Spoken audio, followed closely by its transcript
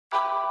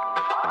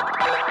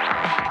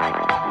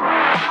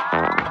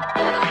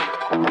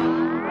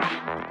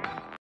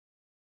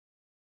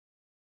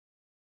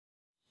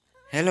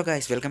Hello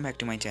guys, welcome back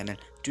to my channel.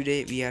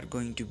 Today we are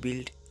going to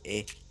build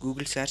a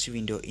Google search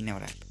window in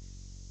our app.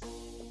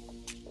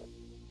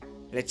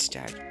 Let's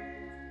start.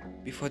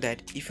 Before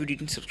that, if you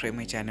didn't subscribe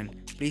my channel,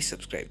 please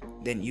subscribe.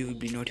 Then you will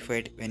be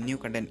notified when new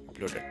content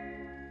uploaded.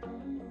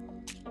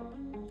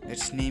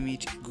 Let's name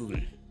it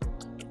Google.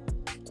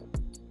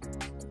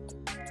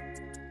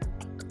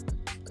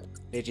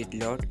 Let it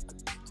load.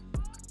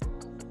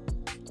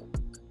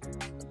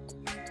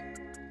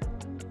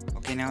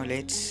 Okay, now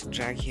let's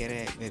drag here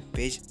a web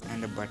page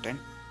and a button.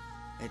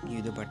 Let's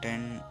give the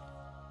button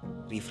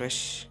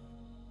refresh.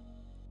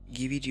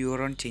 Give it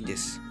your own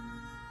changes.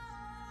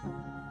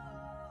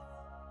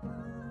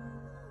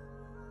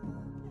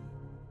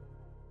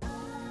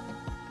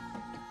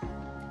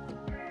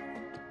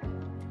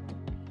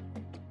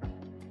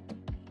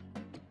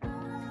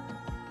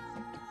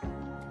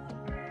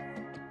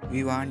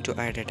 We want to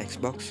add a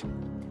text box,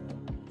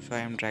 so I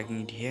am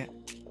dragging it here.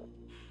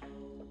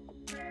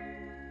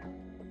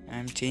 I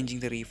am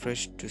changing the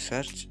refresh to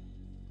search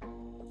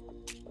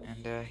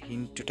and the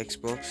hint to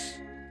text box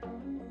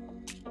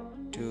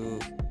to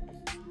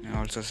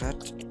also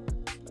search.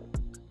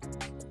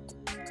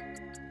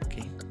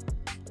 Okay,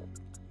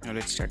 now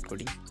let's start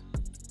coding.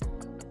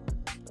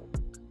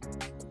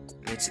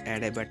 Let's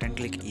add a button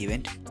click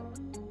event.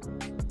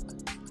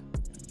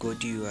 Go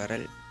to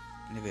URL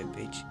in the web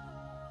page.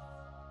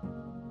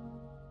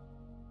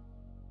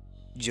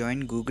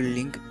 Join Google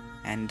link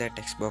and the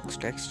text box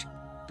text.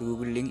 The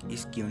Google link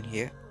is given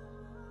here.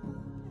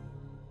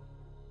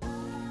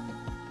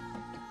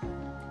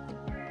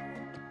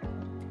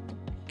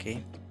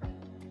 Okay.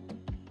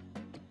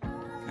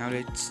 Now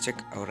let's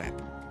check our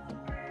app.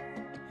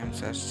 I'm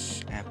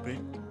search Apple.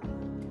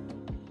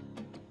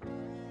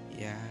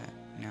 Yeah.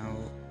 Now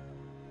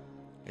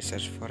let's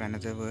search for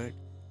another word.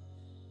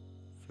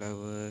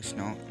 Flowers.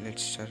 Now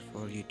let's search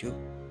for YouTube.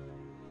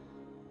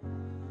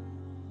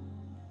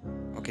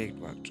 Okay, it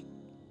worked.